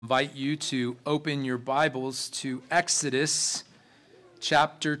invite you to open your Bibles to Exodus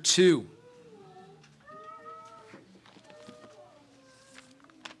chapter 2.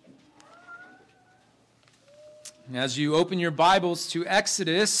 As you open your Bibles to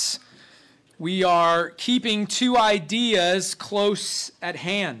Exodus, we are keeping two ideas close at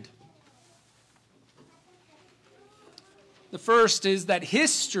hand. The first is that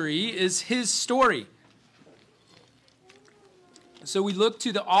history is his story. So we look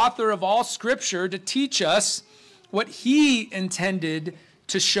to the author of all Scripture to teach us what he intended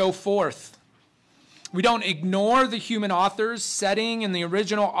to show forth. We don't ignore the human author's setting and the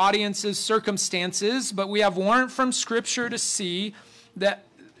original audience's circumstances, but we have warrant from Scripture to see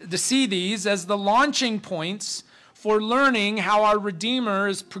these as the launching points for learning how our Redeemer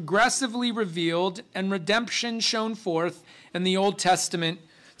is progressively revealed and redemption shown forth in the Old Testament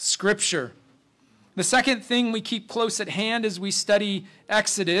Scripture. The second thing we keep close at hand as we study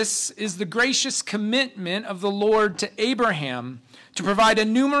Exodus is the gracious commitment of the Lord to Abraham to provide a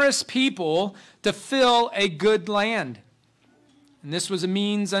numerous people to fill a good land. And this was a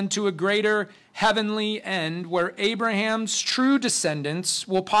means unto a greater heavenly end, where Abraham's true descendants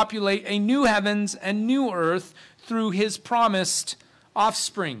will populate a new heavens and new earth through his promised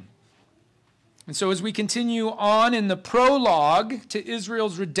offspring. And so as we continue on in the prologue to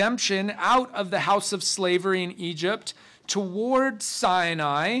Israel's redemption out of the house of slavery in Egypt, toward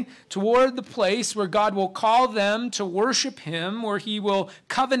Sinai, toward the place where God will call them to worship him, where he will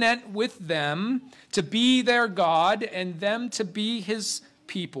covenant with them to be their God and them to be his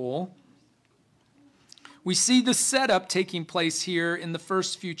people, we see the setup taking place here in the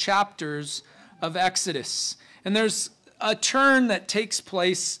first few chapters of Exodus. And there's a turn that takes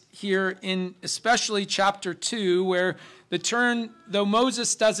place here in especially chapter 2, where the turn, though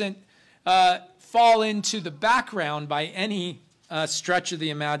Moses doesn't fall into the background by any stretch of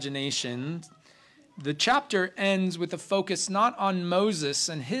the imagination, the chapter ends with a focus not on Moses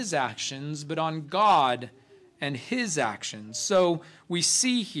and his actions, but on God and his actions. So we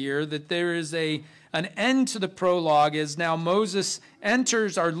see here that there is an end to the prologue as now Moses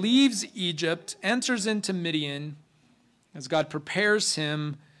enters or leaves Egypt, enters into Midian, as God prepares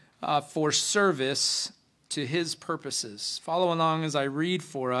him for service to his purposes. Follow along as I read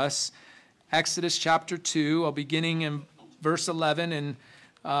for us Exodus chapter 2. I'll beginning in verse 11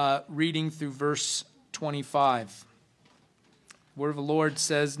 and reading through verse 25. The word of the Lord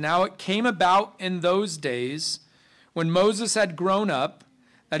says, "Now it came about in those days, when Moses had grown up,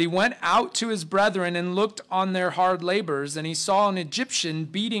 that he went out to his brethren and looked on their hard labors, and he saw an Egyptian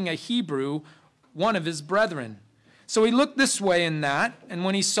beating a Hebrew, one of his brethren. So he looked this way and that, and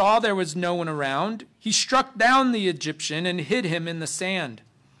when he saw there was no one around, he struck down the Egyptian and hid him in the sand.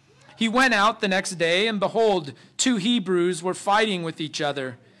 He went out the next day, and behold, two Hebrews were fighting with each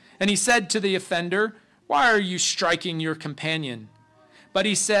other. And he said to the offender, 'Why are you striking your companion?' But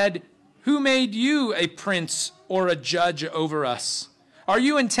he said, 'Who made you a prince or a judge over us? Are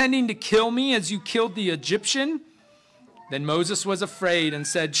you intending to kill me as you killed the Egyptian?' Then Moses was afraid and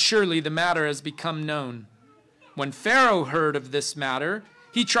said, 'Surely the matter has become known.' When Pharaoh heard of this matter,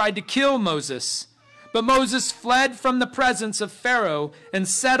 he tried to kill Moses. But Moses fled from the presence of Pharaoh and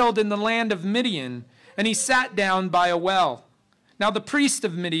settled in the land of Midian, and he sat down by a well. Now the priest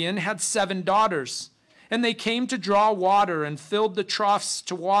of Midian had 7 daughters, and they came to draw water and filled the troughs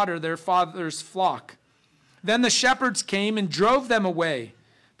to water their father's flock. Then the shepherds came and drove them away,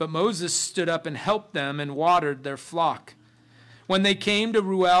 but Moses stood up and helped them and watered their flock. When they came to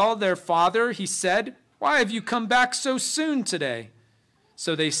Reuel, their father, he said, 'Why have you come back so soon today?'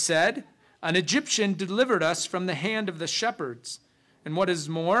 So they said, 'An Egyptian delivered us from the hand of the shepherds. And what is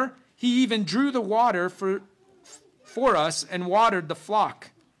more, he even drew the water for us and watered the flock.'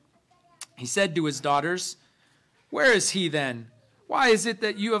 He said to his daughters, 'Where is he then? Why is it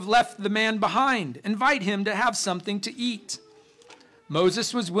that you have left the man behind? Invite him to have something to eat.'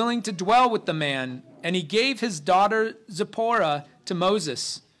 Moses was willing to dwell with the man, and he gave his daughter Zipporah to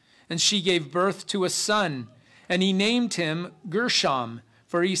Moses. And she gave birth to a son, and he named him Gershom,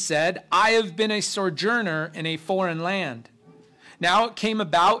 for he said, 'I have been a sojourner in a foreign land.' Now it came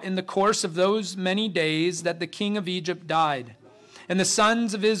about in the course of those many days that the king of Egypt died. And the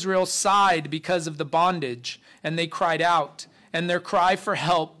sons of Israel sighed because of the bondage, and they cried out, and their cry for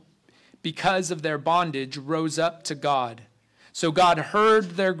help because of their bondage rose up to God. So God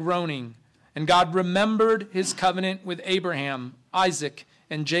heard their groaning, and God remembered his covenant with Abraham, Isaac,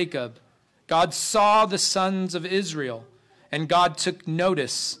 and Jacob. God saw the sons of Israel, and God took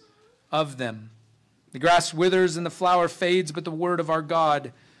notice of them. The grass withers and the flower fades, but the word of our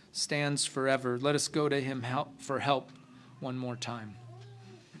God stands forever. Let us go to him for help one more time.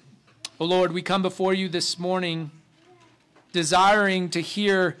 Oh Lord, we come before you this morning desiring to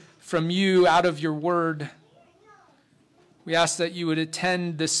hear from you out of your word. We ask that you would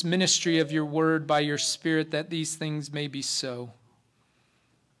attend this ministry of your word by your Spirit, that these things may be so.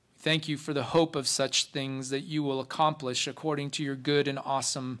 Thank you for the hope of such things that you will accomplish according to your good and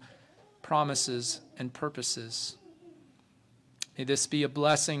awesome promises and purposes. May this be a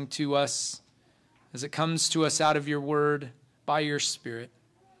blessing to us as it comes to us out of your word by your Spirit,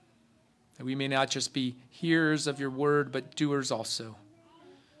 that we may not just be hearers of your word, but doers also.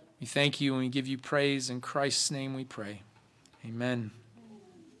 We thank you and we give you praise. In Christ's name we pray. Amen.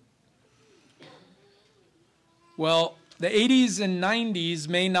 Well, the 80s and 90s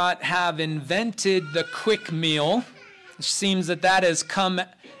may not have invented the quick meal. It seems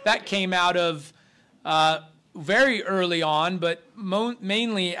that came out of very early on, but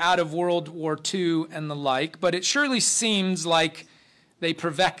mainly out of World War II and the like. But it surely seems like they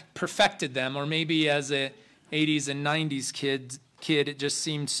perfected them, or maybe as a 80s and 90s kid, it just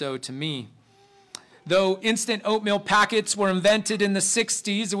seemed so to me. Though instant oatmeal packets were invented in the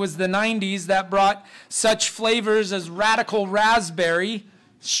 60s, it was the 90s that brought such flavors as radical raspberry,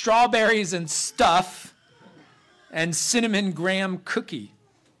 strawberries and stuff, and cinnamon graham cookie.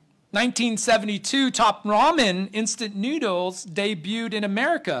 1972, Top Ramen instant noodles debuted in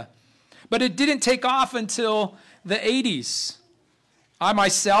America, but it didn't take off until the 80s. I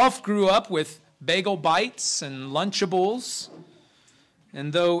myself grew up with Bagel Bites and Lunchables,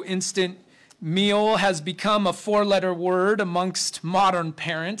 and though instant meal has become a four-letter word amongst modern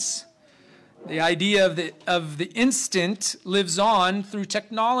parents, the idea of the instant lives on through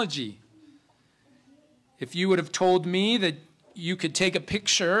technology. If you would have told me that you could take a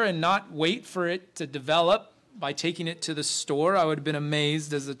picture and not wait for it to develop by taking it to the store, I would have been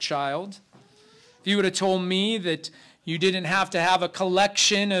amazed as a child. If you would have told me that you didn't have to have a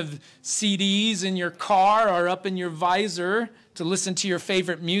collection of CDs in your car or up in your visor to listen to your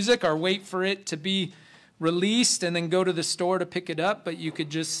favorite music or wait for it to be released and then go to the store to pick it up, but you could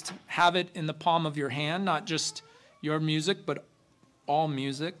just have it in the palm of your hand, not just your music, but all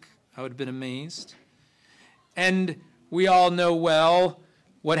music, I would have been amazed. And we all know well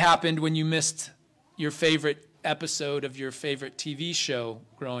what happened when you missed your favorite episode of your favorite TV show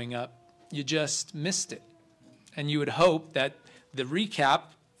growing up. You just missed it. And you would hope that the recap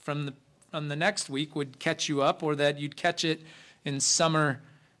from the next week would catch you up, or that you'd catch it in summer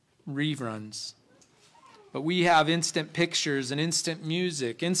reruns. But we have instant pictures and instant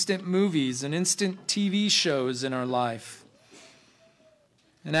music, instant movies and instant TV shows in our life.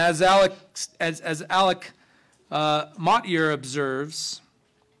 And as Alec Motyer observes,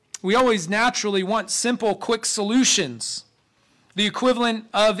 we always naturally want simple, quick solutions, the equivalent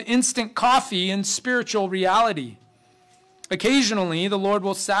of instant coffee in spiritual reality. Occasionally, the Lord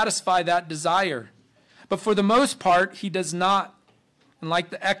will satisfy that desire, but for the most part, he does not. And like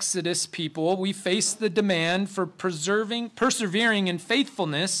the Exodus people, we face the demand for persevering in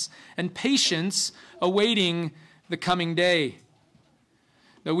faithfulness and patience, awaiting the coming day.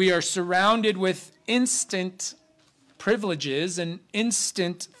 Though we are surrounded with instant privileges and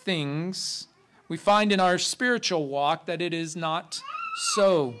instant things, we find in our spiritual walk that it is not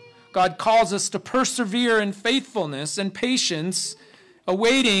so. God calls us to persevere in faithfulness and patience,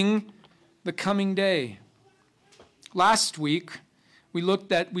 awaiting the coming day. Last week, we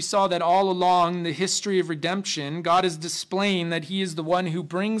saw that all along the history of redemption, God is displaying that he is the one who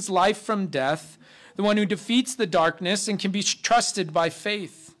brings life from death, the one who defeats the darkness and can be trusted by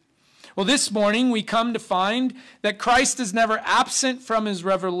faith. Well, this morning we come to find that Christ is never absent from his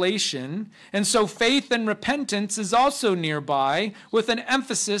revelation, and so faith and repentance is also nearby, with an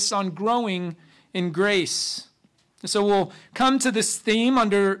emphasis on growing in grace. So we'll come to this theme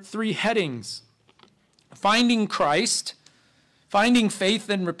under three headings: finding Christ, finding faith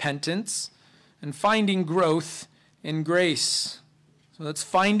and repentance, and finding growth in grace. So that's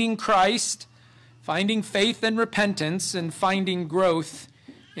finding Christ, finding faith and repentance, and finding growth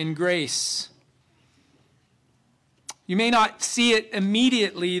in grace. You may not see it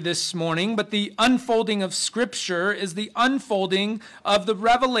immediately this morning, but the unfolding of Scripture is the unfolding of the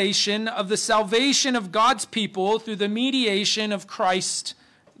revelation of the salvation of God's people through the mediation of Christ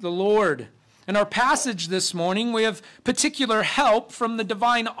the Lord. In our passage this morning, we have particular help from the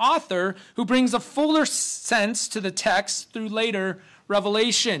divine author who brings a fuller sense to the text through later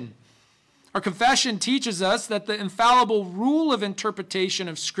revelation. Our confession teaches us that the infallible rule of interpretation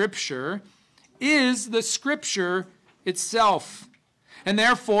of Scripture is the Scripture itself. And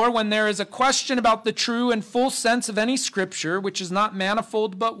therefore, when there is a question about the true and full sense of any Scripture, which is not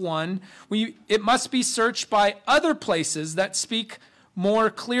manifold but one, it must be searched by other places that speak more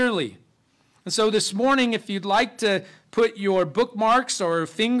clearly. And so this morning, if you'd like to put your bookmarks or a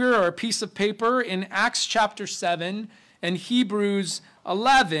finger or a piece of paper in Acts chapter 7 and Hebrews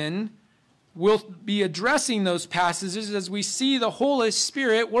 11, we'll be addressing those passages as we see the Holy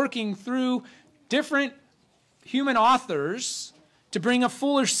Spirit working through different human authors to bring a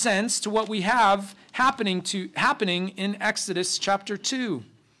fuller sense to what we have happening in Exodus chapter 2.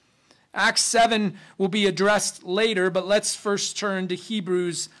 Acts 7 will be addressed later, but let's first turn to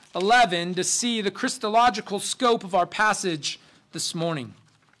Hebrews 11 to see the Christological scope of our passage this morning.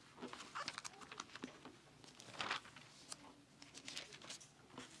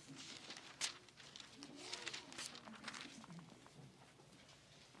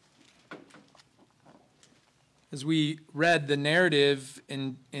 As we read the narrative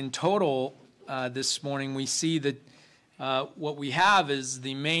in total this morning, we see that what we have is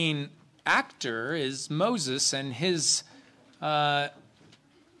the main actor is Moses and his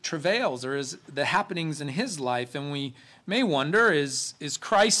travails, or the happenings in his life. And we may wonder, is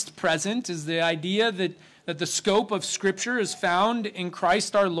Christ present? Is the idea that the scope of Scripture is found in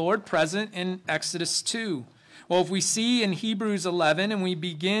Christ our Lord present in Exodus 2? Well, if we see in Hebrews 11 and we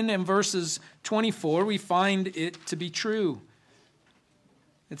begin in verses 24, we find it to be true.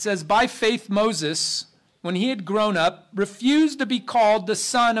 It says, "By faith Moses, when he had grown up, refused to be called the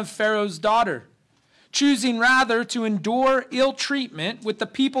son of Pharaoh's daughter, choosing rather to endure ill treatment with the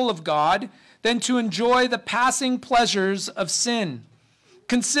people of God than to enjoy the passing pleasures of sin,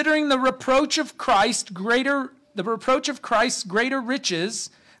 considering the reproach of Christ greater riches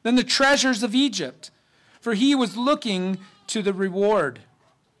than the treasures of Egypt, for he was looking to the reward."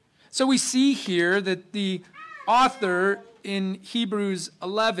 So we see here that the author in Hebrews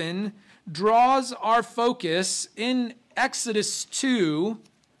 11 draws our focus in Exodus 2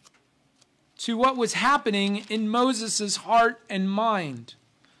 to what was happening in Moses' heart and mind.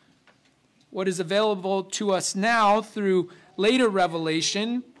 What is available to us now through later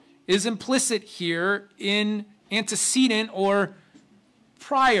revelation is implicit here in antecedent or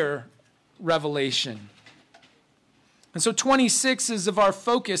prior revelation. And so 26 is of our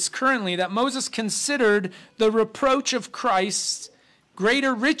focus currently, that Moses considered the reproach of Christ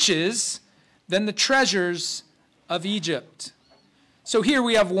greater riches than the treasures of Egypt. So here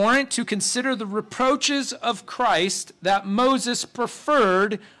we have warrant to consider the reproaches of Christ that Moses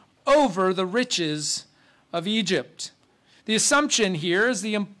preferred over the riches of Egypt. The assumption here is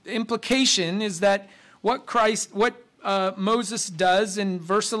the implication is that what Moses does in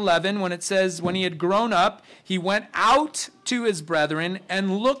verse 11 when it says, when he had grown up, he went out to his brethren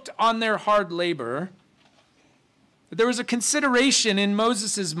and looked on their hard labor. There was a consideration in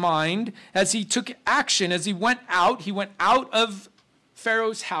Moses' mind as he took action, as he went out of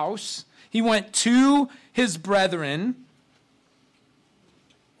Pharaoh's house, he went to his brethren.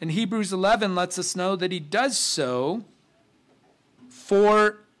 And Hebrews 11 lets us know that he does so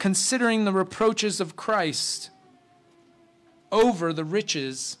for considering the reproaches of Christ over the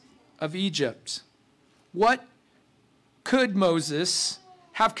riches of Egypt. What could Moses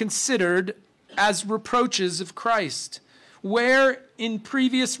have considered as reproaches of Christ? Where in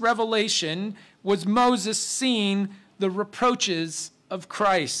previous revelation was Moses seeing the reproaches of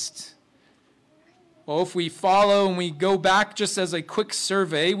Christ? Well, if we follow and we go back just as a quick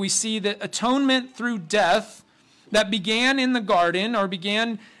survey, we see that atonement through death that began in the garden, or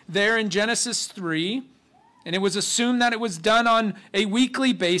began there in Genesis 3, and it was assumed that it was done on a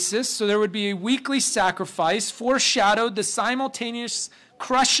weekly basis, so there would be a weekly sacrifice, foreshadowed the simultaneous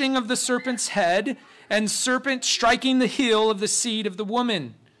crushing of the serpent's head and serpent striking the heel of the seed of the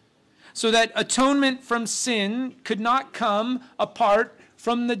woman, so that atonement from sin could not come apart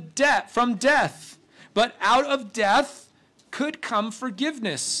from death, but out of death could come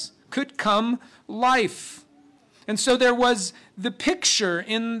forgiveness, could come life. And so there was the picture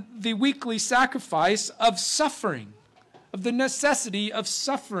in the weekly sacrifice of suffering, of the necessity of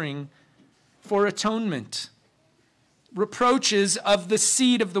suffering for atonement. Reproaches of the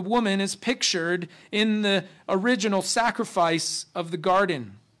seed of the woman is pictured in the original sacrifice of the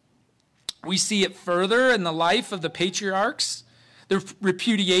garden. We see it further in the life of the patriarchs, the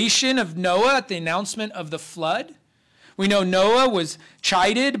repudiation of Noah at the announcement of the flood. We know Noah was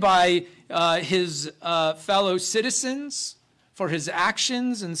chided by his fellow citizens for his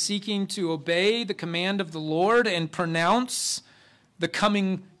actions in seeking to obey the command of the Lord and pronounce the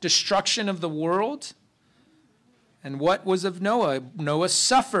coming destruction of the world. And what was of Noah? Noah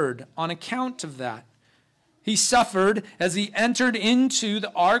suffered on account of that. He suffered as he entered into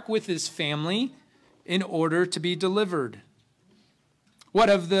the ark with his family in order to be delivered. What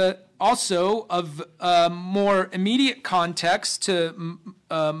of the also of more immediate context to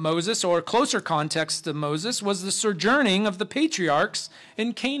Moses, or closer context to Moses, was the sojourning of the patriarchs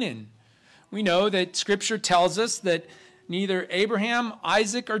in Canaan. We know that Scripture tells us that neither Abraham,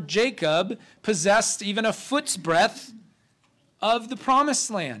 Isaac, or Jacob possessed even a foot's breadth of the promised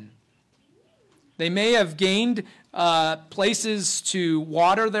land. They may have gained places to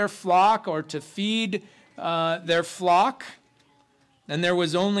water their flock or to feed their flock. And there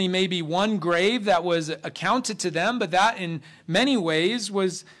was only maybe one grave that was accounted to them, but that in many ways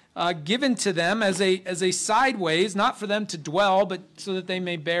was given to them as a sideways, not for them to dwell, but so that they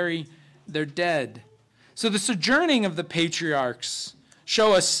may bury their dead. So the sojourning of the patriarchs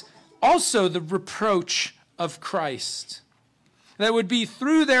show us also the reproach of Christ. That would be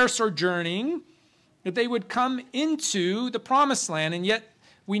through their sojourning that they would come into the promised land, and yet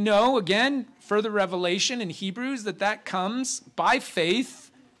we know, again, further revelation in Hebrews, that comes by faith,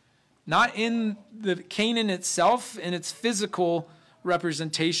 not in the Canaan itself, in its physical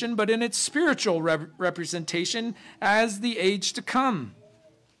representation, but in its spiritual representation as the age to come.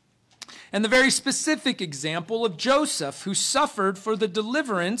 And the very specific example of Joseph, who suffered for the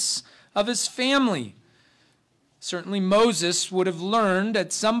deliverance of his family. Certainly Moses would have learned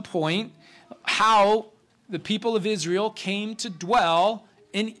at some point how the people of Israel came to dwell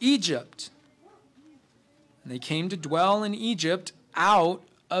in Egypt. And they came to dwell in Egypt out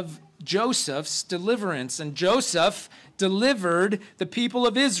of Joseph's deliverance. And Joseph delivered the people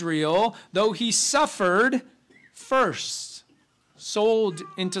of Israel, though he suffered first, sold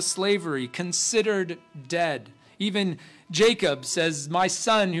into slavery, considered dead. Even Jacob says, "My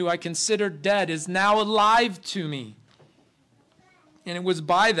son, who I considered dead, is now alive to me." And it was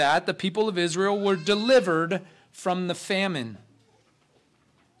by that the people of Israel were delivered from the famine.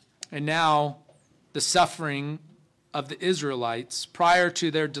 And now the suffering of the Israelites prior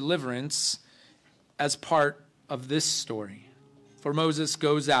to their deliverance as part of this story. For Moses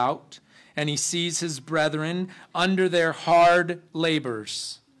goes out and he sees his brethren under their hard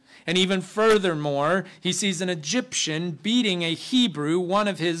labors. And even furthermore, he sees an Egyptian beating a Hebrew, one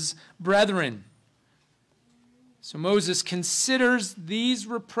of his brethren. So Moses considers these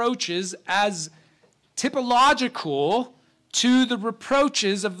reproaches as typological to the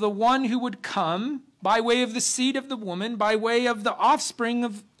reproaches of the one who would come by way of the seed of the woman, by way of the offspring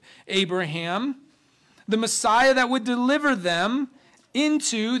of Abraham, the Messiah that would deliver them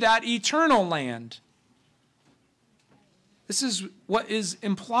into that eternal land. This is what is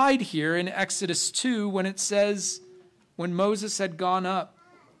implied here in Exodus 2 when it says, when Moses had gone up,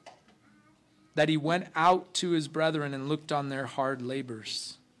 that he went out to his brethren and looked on their hard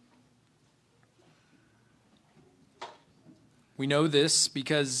labors. We know this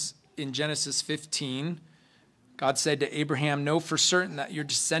because in Genesis 15, God said to Abraham, "Know for certain that your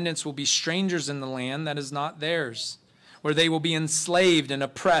descendants will be strangers in the land that is not theirs, where they will be enslaved and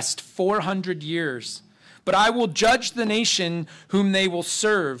oppressed 400 years. But I will judge the nation whom they will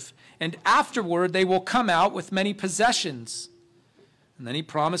serve, and afterward they will come out with many possessions." And then he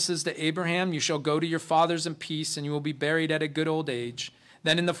promises to Abraham, "You shall go to your fathers in peace, and you will be buried at a good old age.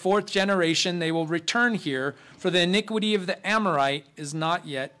 Then in the 4th generation they will return here, for the iniquity of the Amorite is not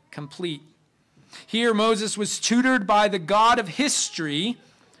yet complete." Here Moses was tutored by the God of history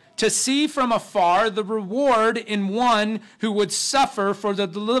to see from afar the reward in one who would suffer for the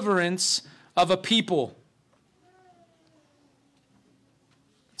deliverance of a people.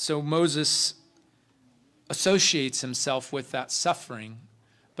 So Moses associates himself with that suffering,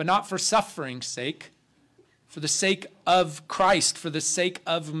 but not for suffering's sake, for the sake of Christ, for the sake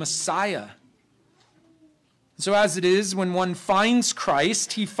of Messiah. So as it is, when one finds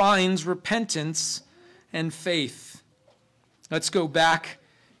Christ, he finds repentance and faith. Let's go back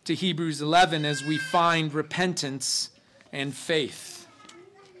to Hebrews 11 as we find repentance and faith.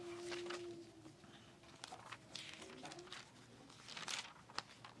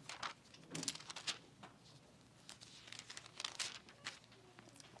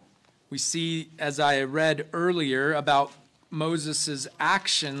 We see, as I read earlier, about Moses'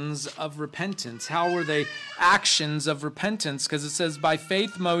 actions of repentance. How were they actions of repentance? Because it says, by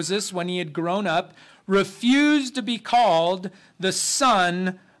faith Moses, when he had grown up, refused to be called the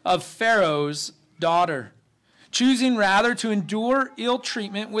son of Pharaoh's daughter, choosing rather to endure ill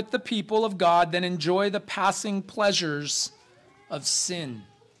treatment with the people of God than enjoy the passing pleasures of sin.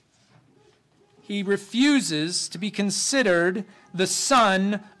 He refuses to be considered the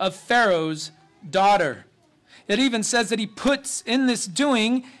son of Pharaoh's daughter. It even says that he puts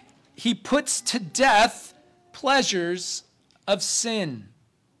to death pleasures of sin.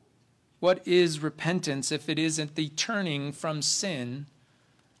 What is repentance if it isn't the turning from sin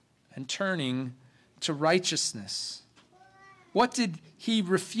and turning to righteousness. What did he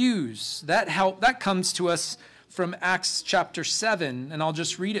refuse? That comes to us from Acts chapter 7, and I'll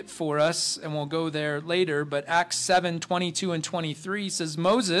just read it for us, and we'll go there later. But Acts 7, 22 and 23 says,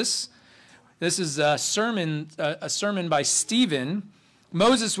 Moses, this is a sermon by Stephen.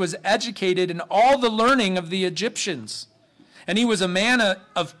 Moses was educated in all the learning of the Egyptians, and he was a man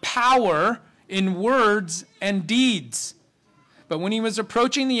of power in words and deeds. But when he was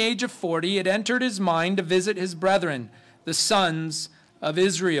approaching the age of 40, it entered his mind to visit his brethren, the sons of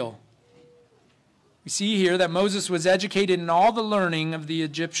Israel. We see here that Moses was educated in all the learning of the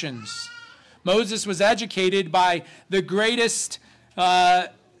Egyptians. Moses was educated by the greatest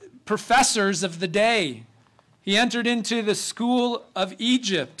professors of the day. He entered into the school of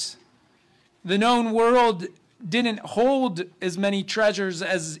Egypt. The known world didn't hold as many treasures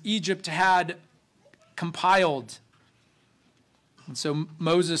as Egypt had compiled. And so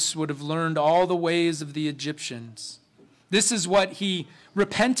Moses would have learned all the ways of the Egyptians. This is what he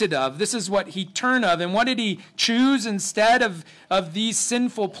repented of. This is what he turned of. And what did he choose instead of these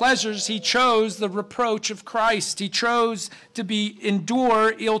sinful pleasures? He chose the reproach of Christ. He chose to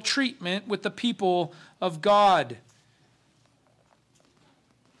endure ill treatment with the people of God.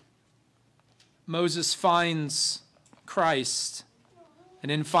 Moses finds Christ, and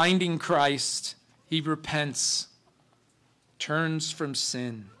in finding Christ, he repents, turns from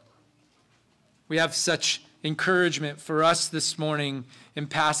sin. We have such encouragement for us this morning in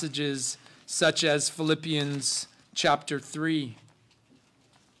passages such as Philippians chapter 3.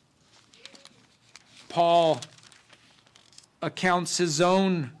 Paul accounts his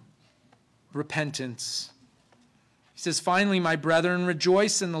own repentance. He says, "Finally, my brethren,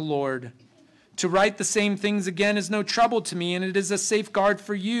 rejoice in the Lord. To write the same things again is no trouble to me, and it is a safeguard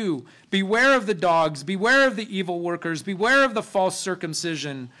for you. Beware of the dogs, beware of the evil workers, beware of the false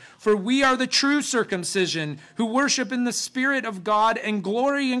circumcision. For we are the true circumcision, who worship in the Spirit of God and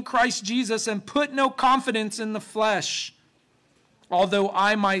glory in Christ Jesus and put no confidence in the flesh. Although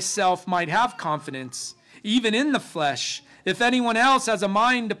I myself might have confidence, even in the flesh. If anyone else has a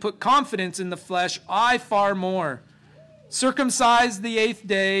mind to put confidence in the flesh, I far more. Circumcised the 8th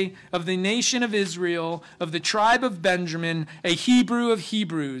day, of the nation of Israel, of the tribe of Benjamin, a Hebrew of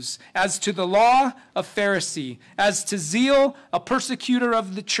Hebrews, as to the law, a Pharisee, as to zeal, a persecutor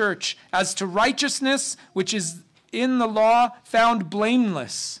of the church, as to righteousness, which is in the law, found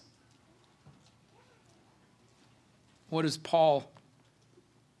blameless." What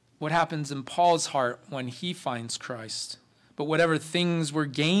happens in Paul's heart when he finds Christ? "But whatever things were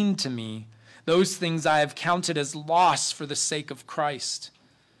gained to me, those things I have counted as loss for the sake of Christ.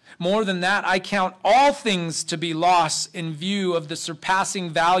 More than that, I count all things to be loss in view of the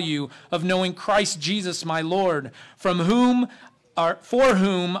surpassing value of knowing Christ Jesus my Lord, for whom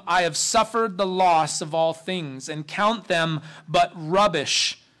I have suffered the loss of all things, and count them but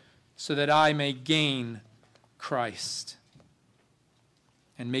rubbish, so that I may gain Christ,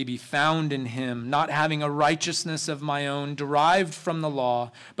 and may be found in him, not having a righteousness of my own derived from the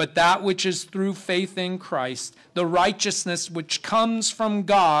law, but that which is through faith in Christ, the righteousness which comes from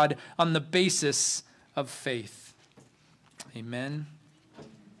God on the basis of faith." Amen.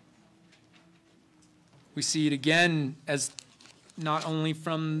 We see it again as not only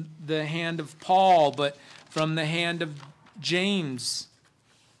from the hand of Paul, but from the hand of James.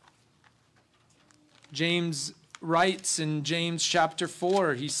 James writes in James chapter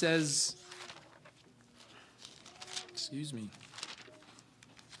 4, he says,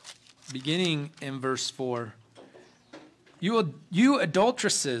 beginning in verse 4, You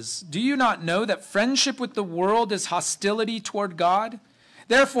adulteresses, do you not know that friendship with the world is hostility toward God?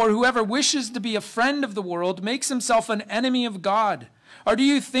 Therefore, whoever wishes to be a friend of the world makes himself an enemy of God. Or do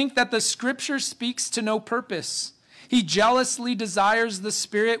you think that the Scripture speaks to no purpose? He jealously desires the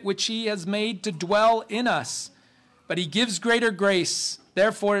Spirit which he has made to dwell in us, but he gives greater grace.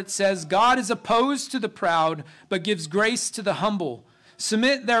 Therefore it says, God is opposed to the proud, but gives grace to the humble.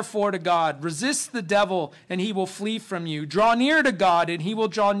 Submit therefore to God. Resist the devil, and he will flee from you. Draw near to God, and he will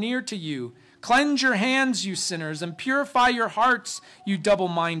draw near to you. Cleanse your hands, you sinners, and purify your hearts, you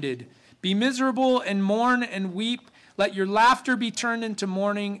double-minded. Be miserable and mourn and weep. Let your laughter be turned into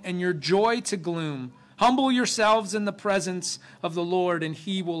mourning, and your joy to gloom. Humble yourselves in the presence of the Lord, and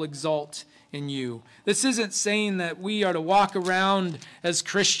he will exalt in you. This isn't saying that we are to walk around as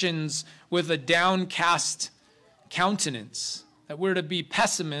Christians with a downcast countenance, that we're to be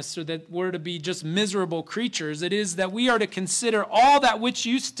pessimists or that we're to be just miserable creatures. It is that we are to consider all that which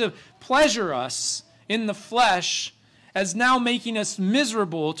used to pleasure us in the flesh as now making us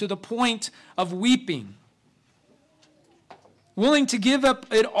miserable to the point of weeping. willing to give up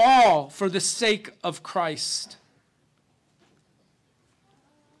it all for the sake of Christ.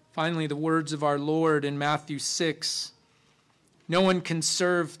 Finally, the words of our Lord in Matthew 6. No one can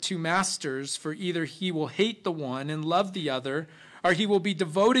serve two masters, for either he will hate the one and love the other, or he will be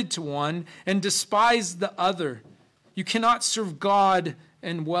devoted to one and despise the other. You cannot serve God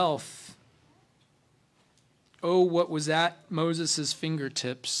and wealth. Oh, what was at Moses'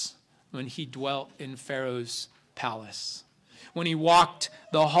 fingertips when he dwelt in Pharaoh's palace, when he walked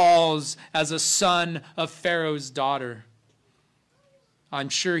the halls as a son of Pharaoh's daughter. I'm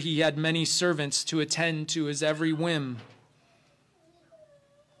sure he had many servants to attend to his every whim.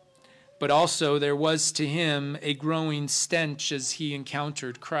 But also there was to him a growing stench as he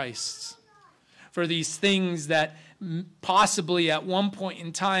encountered Christ. For these things that possibly at one point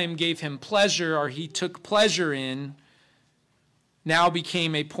in time gave him pleasure or he took pleasure in, now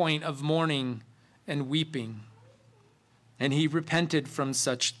became a point of mourning and weeping. And he repented from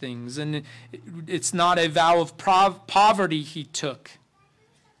such things. And it's not a vow of poverty he took.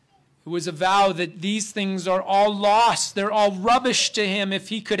 It was a vow that these things are all lost. They're all rubbish to him if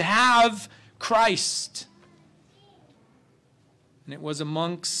he could have Christ. And it was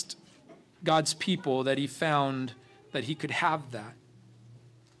amongst God's people that he found that he could have that.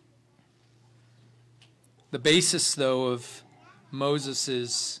 The basis, though, of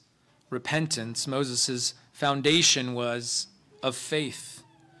Moses' repentance, Moses' foundation was of faith.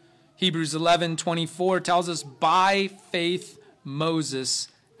 Hebrews 11:24 tells us, by faith Moses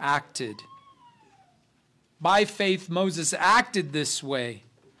acted. By faith, Moses acted this way.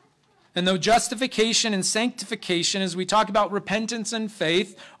 And though justification and sanctification, as we talk about repentance and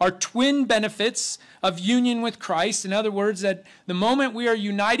faith, are twin benefits of union with Christ, in other words, at the moment we are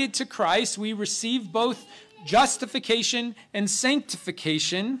united to Christ, we receive both justification and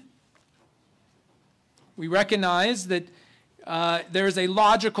sanctification. We recognize that there is a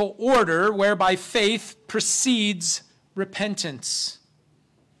logical order whereby faith precedes repentance.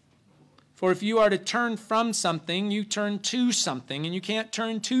 For if you are to turn from something, you turn to something, and you can't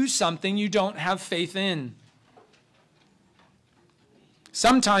turn to something you don't have faith in.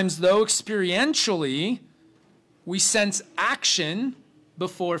 Sometimes, though, experientially, we sense action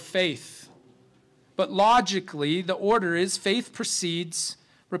before faith. But logically, the order is faith precedes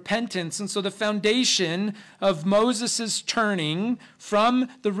repentance. And so the foundation of Moses' turning from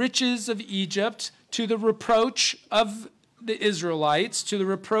the riches of Egypt to the reproach of the Israelites, to the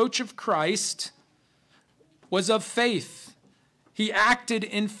reproach of Christ, was of faith. He acted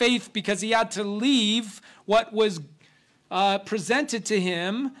in faith because he had to leave what was presented to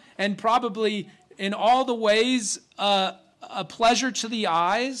him, and probably in all the ways a pleasure to the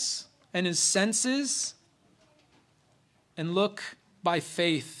eyes and his senses, and look by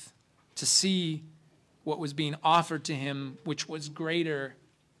faith to see what was being offered to him, which was greater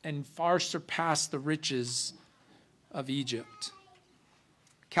and far surpassed the riches of Egypt.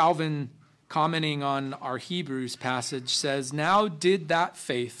 Calvin, commenting on our Hebrews passage, says, now did that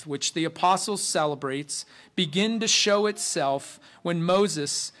faith which the apostle celebrates begin to show itself when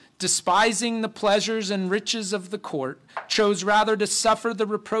Moses, despising the pleasures and riches of the court, chose rather to suffer the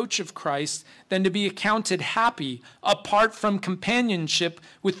reproach of Christ than to be accounted happy apart from companionship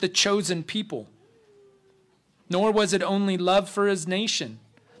with the chosen people. Nor was it only love for his nation,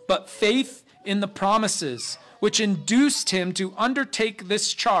 but faith in the promises, which induced him to undertake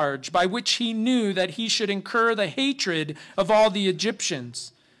this charge, by which he knew that he should incur the hatred of all the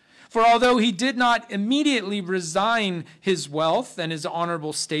Egyptians. For although he did not immediately resign his wealth and his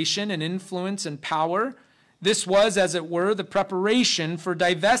honorable station and influence and power, this was, as it were, the preparation for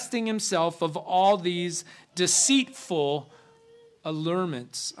divesting himself of all these deceitful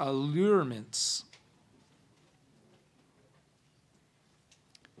allurements.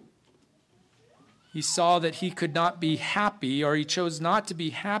 He saw that he could not be happy, or he chose not to be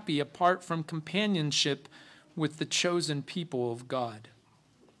happy apart from companionship with the chosen people of God.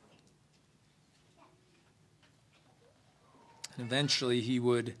 And eventually he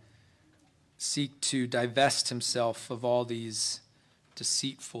would seek to divest himself of all these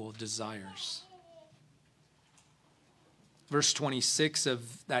deceitful desires. Verse 26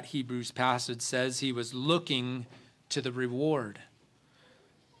 of that Hebrews passage says he was looking to the reward.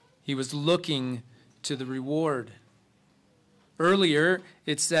 He was looking to the reward. Earlier,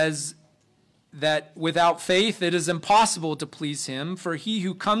 it says that without faith it is impossible to please him, for he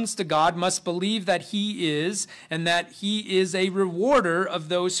who comes to God must believe that he is, and that he is a rewarder of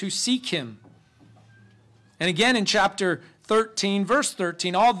those who seek him. And again in chapter 13, verse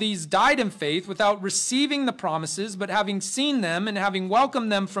 13, all these died in faith without receiving the promises, but having seen them and having welcomed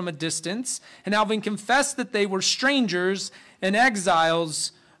them from a distance, and having confessed that they were strangers and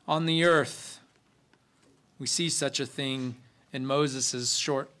exiles on the earth. We see such a thing in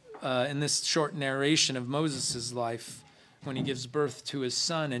in this short narration of Moses' life, when he gives birth to his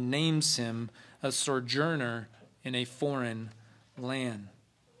son and names him a sojourner in a foreign land.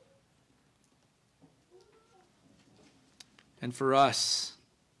 And for us,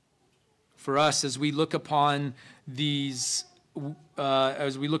 as we look upon the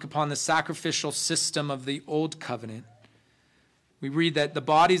sacrificial system of the Old Covenant, we read that the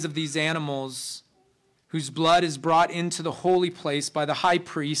bodies of these animals, whose blood is brought into the holy place by the high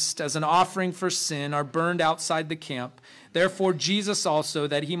priest as an offering for sin, are burned outside the camp. Therefore Jesus also,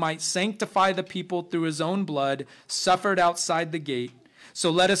 that he might sanctify the people through his own blood, suffered outside the gate. So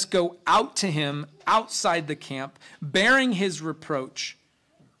let us go out to him outside the camp, bearing his reproach.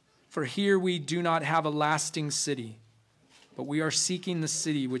 For here we do not have a lasting city, but we are seeking the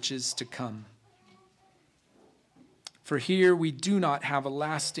city which is to come. For here we do not have a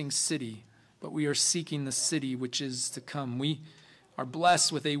lasting city, but we are seeking the city which is to come. We are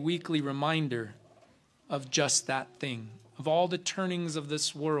blessed with a weekly reminder of just that thing, of all the turnings of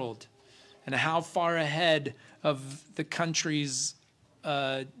this world, and how far ahead of the country's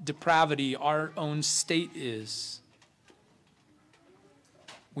depravity our own state is.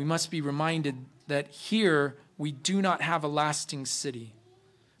 We must be reminded that here we do not have a lasting city,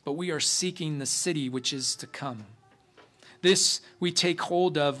 but we are seeking the city which is to come. This we take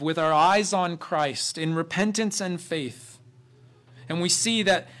hold of with our eyes on Christ in repentance and faith. And we see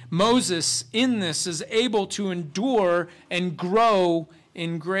that Moses in this is able to endure and grow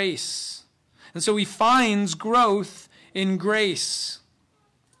in grace. And so he finds growth in grace.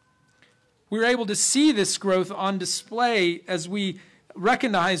 We're able to see this growth on display as we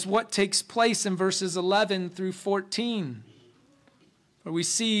recognize what takes place in verses 11 through 14. Where we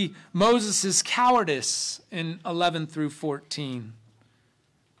see Moses' cowardice in 11 through 14.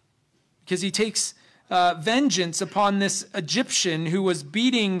 Because he takes vengeance upon this Egyptian who was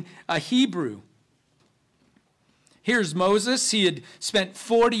beating a Hebrew. Here's Moses. He had spent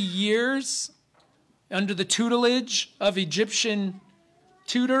 40 years under the tutelage of Egyptian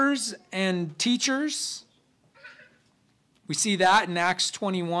tutors and teachers. We see that in Acts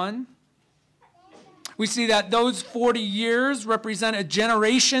 21. We see that those 40 years represent a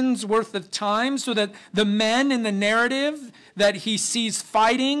generation's worth of time, so that the men in the narrative that he sees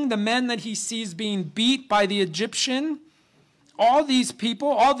fighting, the men that he sees being beat by the Egyptian, all these people,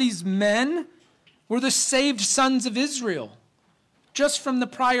 all these men were the saved sons of Israel, just from the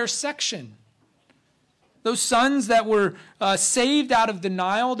prior section. Those sons that were saved out of the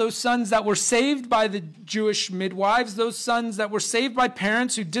Nile, those sons that were saved by the Jewish midwives, those sons that were saved by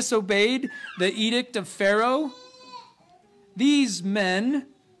parents who disobeyed the edict of Pharaoh. These men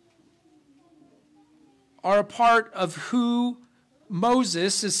are a part of who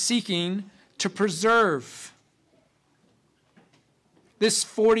Moses is seeking to preserve. This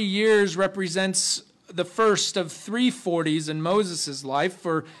 40 years represents the first of 3 40s in Moses' life,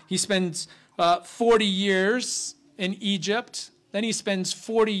 for he spends 40 years in Egypt, then he spends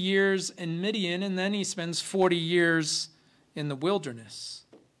 40 years in Midian, and then he spends 40 years in the wilderness.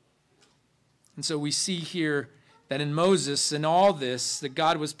 And so we see here that in Moses, in all this, that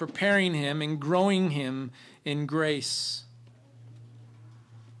God was preparing him and growing him in grace.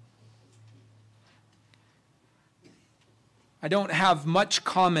 I don't have much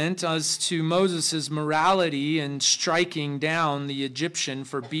comment as to Moses' morality in striking down the Egyptian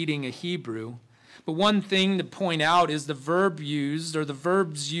for beating a Hebrew. But one thing to point out is the verb used, or the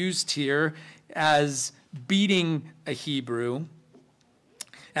verbs used here, as beating a Hebrew,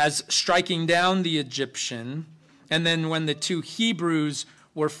 as striking down the Egyptian. And then when the 2 Hebrews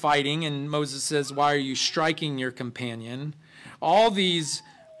were fighting, and Moses says, "Why are you striking your companion?" All these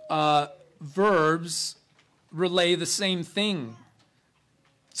verbs relay the same thing.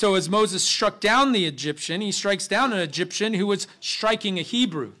 So as Moses struck down the Egyptian, he strikes down an Egyptian who was striking a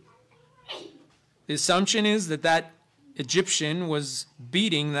Hebrew. The assumption is that that Egyptian was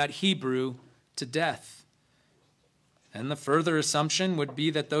beating that Hebrew to death. And the further assumption would be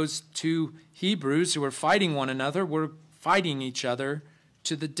that those 2 Hebrews who were fighting one another were fighting each other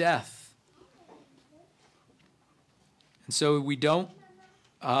to the death. And so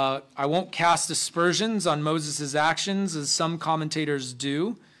I won't cast aspersions on Moses' actions as some commentators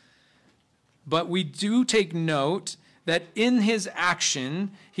do, but we do take note that in his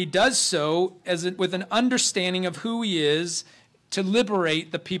action, he does so with an understanding of who he is to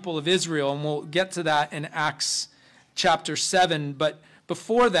liberate the people of Israel, and we'll get to that in Acts chapter 7. But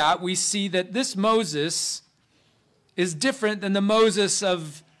before that, we see that this Moses is different than the Moses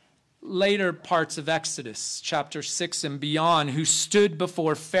of later parts of Exodus, chapter 6 and beyond, who stood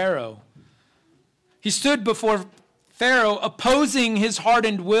before Pharaoh. He stood before Pharaoh opposing his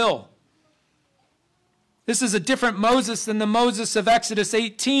hardened will. This is a different Moses than the Moses of Exodus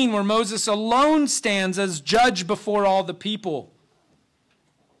 18, where Moses alone stands as judge before all the people.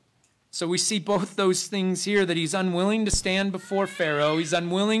 So we see both those things here, that he's unwilling to stand before Pharaoh. He's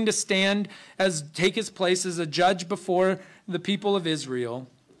unwilling to take his place as a judge before the people of Israel.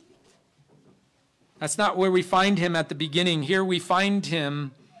 That's not where we find him at the beginning. Here we find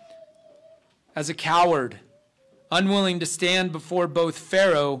him as a coward, unwilling to stand before both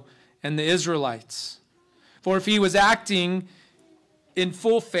Pharaoh and the Israelites. For if he was acting in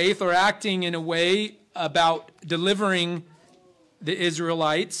full faith, or acting in a way about delivering the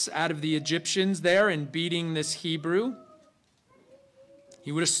Israelites out of the Egyptians there and beating this Hebrew,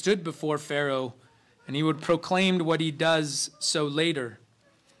 he would have stood before Pharaoh and he would have proclaimed what he does so later.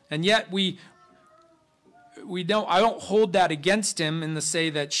 And yet I don't hold that against him in the say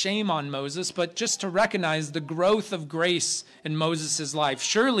that shame on Moses, but just to recognize the growth of grace in Moses' life.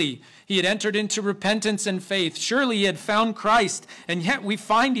 Surely he had entered into repentance and faith. Surely he had found Christ. And yet we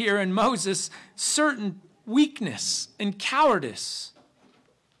find here in Moses certain weakness and cowardice.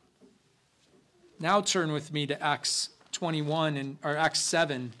 Now turn with me to Acts 21 or Acts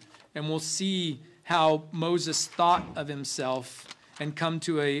 7, and we'll see how Moses thought of himself and come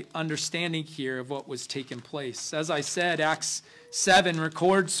to an understanding here of what was taking place. As I said, Acts 7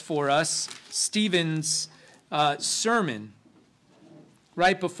 records for us Stephen's sermon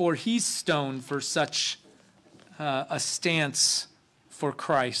right before he's stoned for such a stance for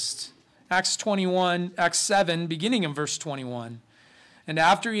Christ. Acts 7, beginning in verse 21. And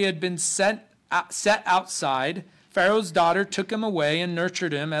after he had been set outside, Pharaoh's daughter took him away and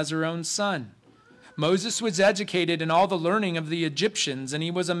nurtured him as her own son. Moses was educated in all the learning of the Egyptians, and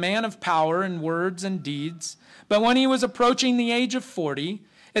he was a man of power in words and deeds. But when he was approaching the age of 40,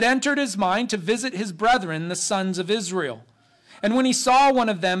 it entered his mind to visit his brethren, the sons of Israel. And when he saw one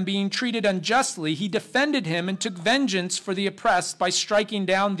of them being treated unjustly, he defended him and took vengeance for the oppressed by striking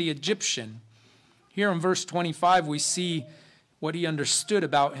down the Egyptian. Here in verse 25, we see what he understood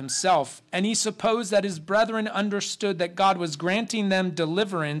about himself. And he supposed that his brethren understood that God was granting them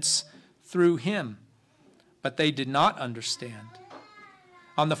deliverance through him. But they did not understand.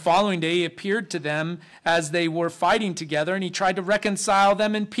 On the following day, he appeared to them as they were fighting together, and he tried to reconcile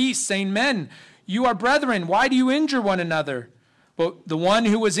them in peace, saying, "Men, you are brethren. Why do you injure one another?" But the one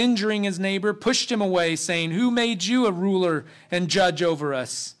who was injuring his neighbor pushed him away, saying, "Who made you a ruler and judge over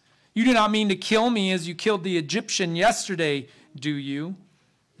us? You do not mean to kill me as you killed the Egyptian yesterday, do you?"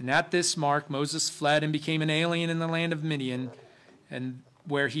 And at this mark, Moses fled and became an alien in the land of Midian, and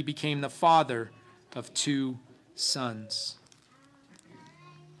where he became the father of 2 sons.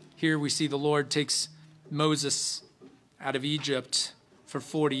 Here we see the Lord takes Moses out of Egypt for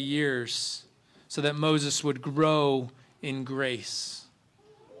 40 years so that Moses would grow in grace.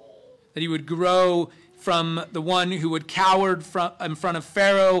 That he would grow from the one who would cower in front of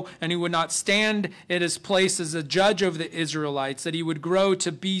Pharaoh and who would not stand at his place as a judge over the Israelites, that he would grow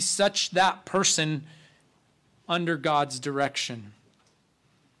to be such that person under God's direction.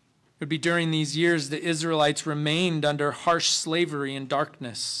 It would be during these years the Israelites remained under harsh slavery and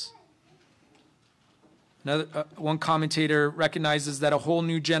darkness. One commentator recognizes that a whole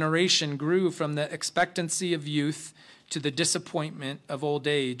new generation grew from the expectancy of youth to the disappointment of old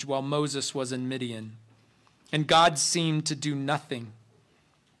age while Moses was in Midian. And God seemed to do nothing.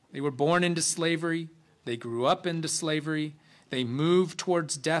 They were born into slavery. They grew up into slavery. They moved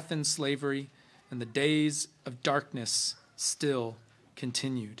towards death in slavery. And the days of darkness still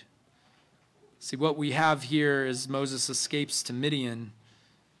continued. See, what we have here as Moses escapes to Midian,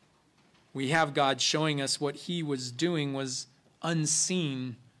 we have God showing us what he was doing was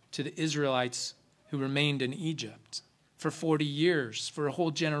unseen to the Israelites who remained in Egypt for 40 years, for a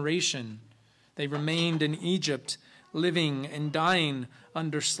whole generation. They remained in Egypt, living and dying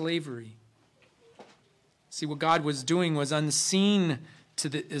under slavery. See, what God was doing was unseen to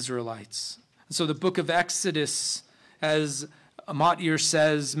the Israelites. And so the book of Exodus, as Matir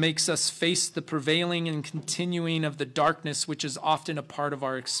says, makes us face the prevailing and continuing of the darkness which is often a part of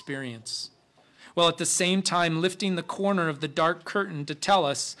our experience, while at the same time lifting the corner of the dark curtain to tell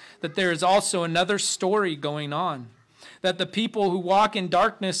us that there is also another story going on, that the people who walk in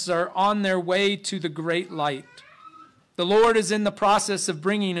darkness are on their way to the great light. The Lord is in the process of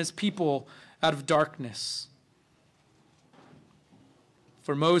bringing his people out of darkness.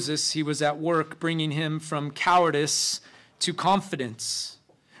 For Moses, he was at work bringing him from cowardice to confidence.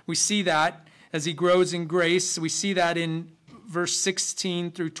 We see that as he grows in grace. We see that in verse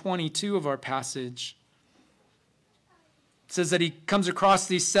 16 through 22 of our passage. It says that he comes across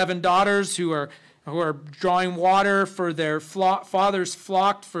these 7 daughters who are drawing water for their father's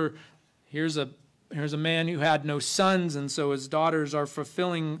flock. For here's a man who had no sons, and so his daughters are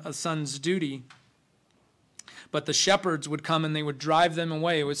fulfilling a son's duty. But the shepherds would come and they would drive them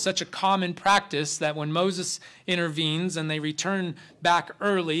away. It was such a common practice that when Moses intervenes and they return back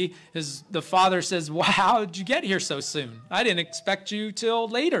early, the father says, "Wow, how did you get here so soon? I didn't expect you till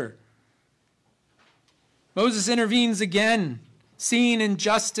later." Moses intervenes again, seeing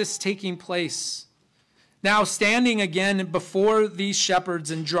injustice taking place. Now standing again before these shepherds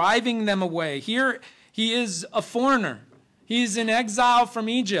and driving them away. Here he is a foreigner. He's in exile from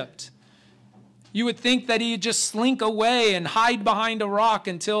Egypt. You would think that he'd just slink away and hide behind a rock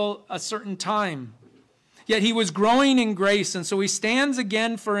until a certain time. Yet he was growing in grace, and so he stands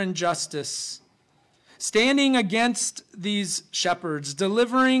again for injustice, standing against these shepherds,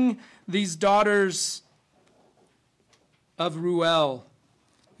 delivering these daughters of Reuel,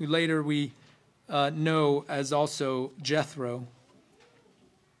 who later we know as also Jethro.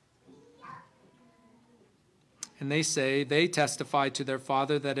 And they testify to their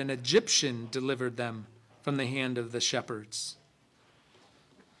father that an Egyptian delivered them from the hand of the shepherds.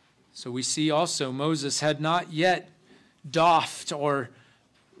 So we see also Moses had not yet doffed or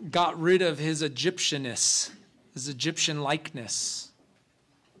got rid of his Egyptianness, his Egyptian likeness.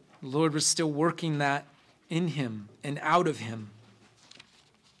 The Lord was still working that in him and out of him.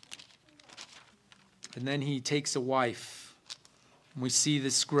 And then he takes a wife. We see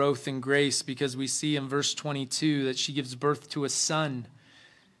this growth in grace because we see in verse 22 that she gives birth to a son.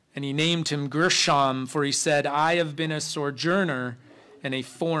 And he named him Gershom, for he said, "I have been a sojourner in a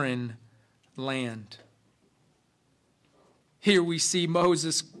foreign land." Here we see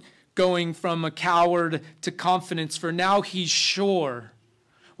Moses going from a coward to confidence, for now he's sure.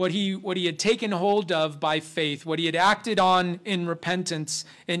 What he had taken hold of by faith, what he had acted on in repentance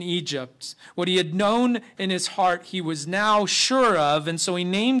in Egypt, what he had known in his heart, he was now sure of. And so he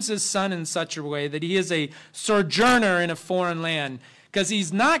names his son in such a way that he is a sojourner in a foreign land, because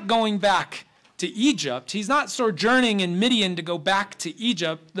he's not going back to Egypt. He's not sojourning in Midian to go back to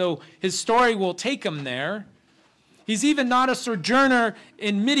Egypt, though his story will take him there. He's even not a sojourner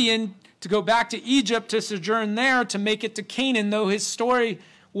in Midian to go back to Egypt to sojourn there to make it to Canaan, though his story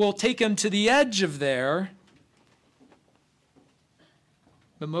will take him to the edge of there.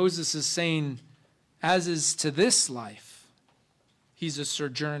 But Moses is saying, as is to this life, he's a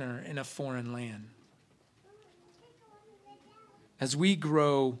sojourner in a foreign land. As we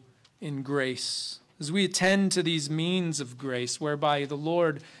grow in grace, as we attend to these means of grace, whereby the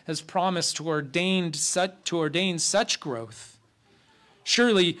Lord has promised to ordain such growth,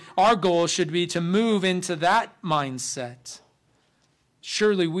 surely our goal should be to move into that mindset.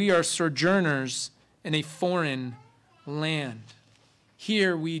 Surely we are sojourners in a foreign land.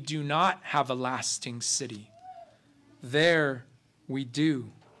 Here we do not have a lasting city. There we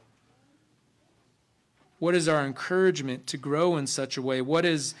do. What is our encouragement to grow in such a way? What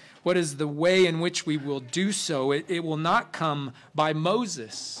is the way in which we will do so? It will not come by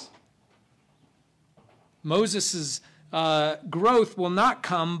Moses. Moses' growth will not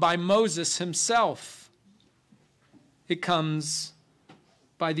come by Moses himself. It comes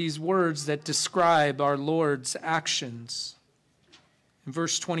by these words that describe our Lord's actions. In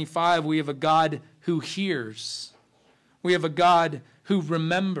verse 25, we have a God who hears. We have a God who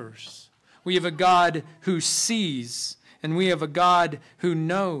remembers. We have a God who sees. And we have a God who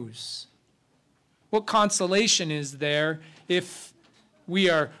knows. What consolation is there if we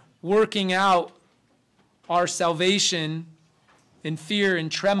are working out our salvation in fear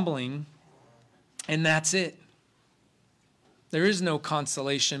and trembling, and that's it? There is no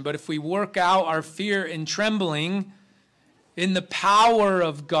consolation. But if we work out our fear and trembling in the power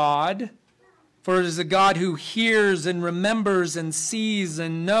of God, for it is a God who hears and remembers and sees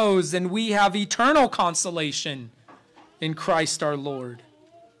and knows, then we have eternal consolation in Christ our Lord.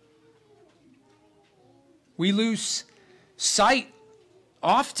 We lose sight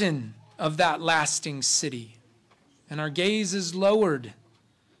often of that lasting city, and our gaze is lowered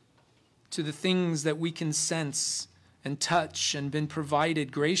to the things that we can sense and touch and been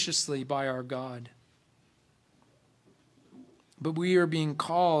provided graciously by our God. But we are being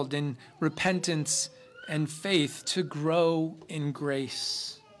called in repentance and faith to grow in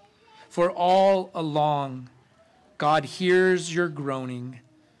grace. For all along, God hears your groaning.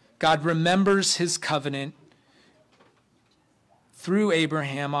 God remembers his covenant. through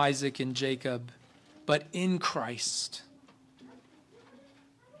Abraham, Isaac, and Jacob, but in Christ.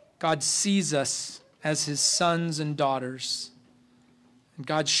 God sees us as his sons and daughters, and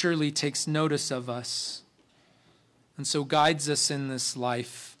God surely takes notice of us, and so guides us in this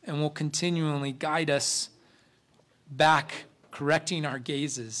life, and will continually guide us back, correcting our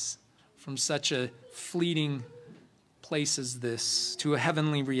gazes from such a fleeting place as this to a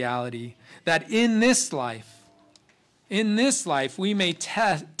heavenly reality, that in this life, we may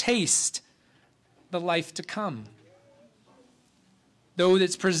taste the life to come. Though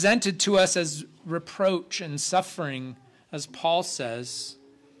it's presented to us as reproach and suffering, as Paul says,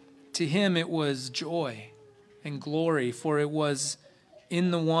 to him it was joy and glory, for it was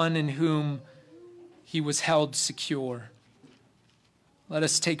in the one in whom he was held secure. Let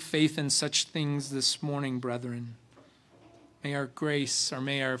us take faith in such things this morning, brethren. May our grace, or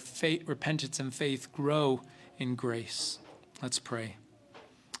may our repentance and faith grow in grace. Let's pray.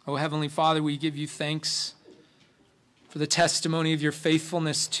 Oh, Heavenly Father, we give you thanks for the testimony of your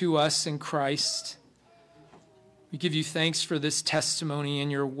faithfulness to us in Christ. We give you thanks for this testimony in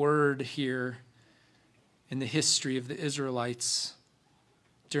your word here in the history of the Israelites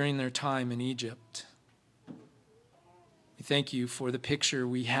during their time in Egypt. We thank you for the picture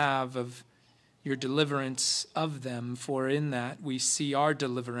we have of your deliverance of them, for in that we see our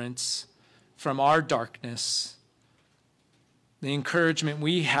deliverance from our darkness, the encouragement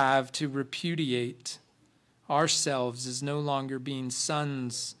we have to repudiate ourselves as no longer being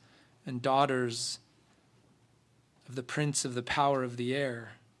sons and daughters of the prince of the power of the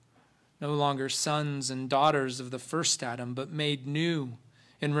air, no longer sons and daughters of the first Adam, but made new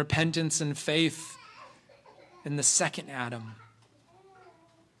in repentance and faith in the second Adam,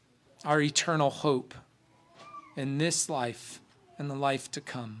 our eternal hope in this life and the life to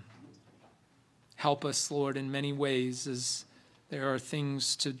come. Help us, Lord, in many ways as there are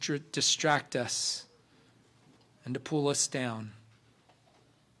things to distract us and to pull us down.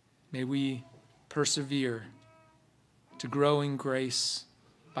 May we persevere to grow in grace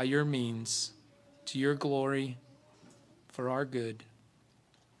by your means, to your glory, for our good.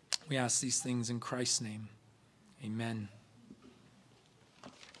 We ask these things in Christ's name. Amen.